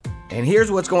And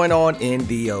here's what's going on in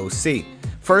the OC.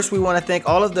 First, we want to thank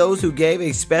all of those who gave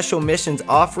a special missions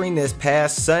offering this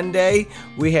past Sunday.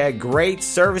 We had great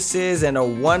services and a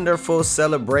wonderful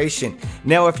celebration.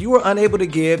 Now, if you were unable to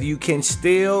give, you can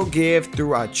still give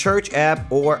through our church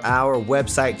app or our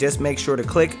website. Just make sure to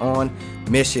click on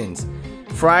missions.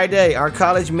 Friday, our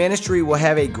college ministry will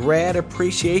have a grad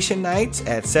appreciation night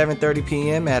at 7:30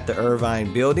 p.m. at the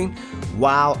Irvine building,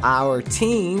 while our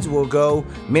teens will go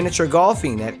miniature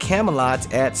golfing at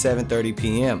Camelot at 7:30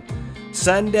 p.m.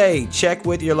 Sunday, check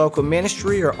with your local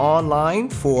ministry or online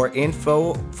for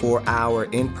info for our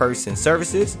in-person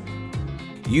services.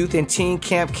 Youth and teen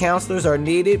camp counselors are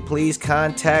needed. Please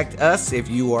contact us if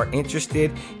you are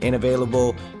interested and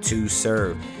available to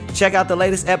serve. Check out the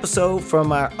latest episode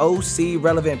from our OC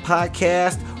Relevant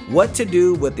podcast, What to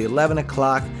Do with the 11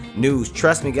 o'clock news.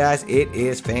 Trust me, guys, it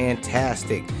is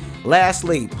fantastic.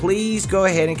 Lastly, please go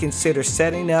ahead and consider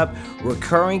setting up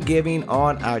recurring giving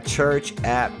on our church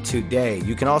app today.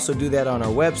 You can also do that on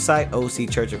our website,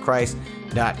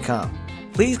 occhurchofchrist.com.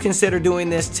 Please consider doing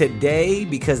this today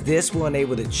because this will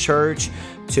enable the church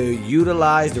to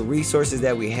utilize the resources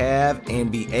that we have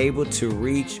and be able to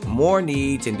reach more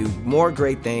needs and do more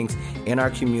great things in our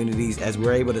communities as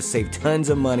we're able to save tons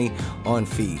of money on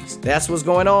fees. That's what's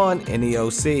going on in the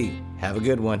OC. Have a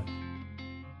good one.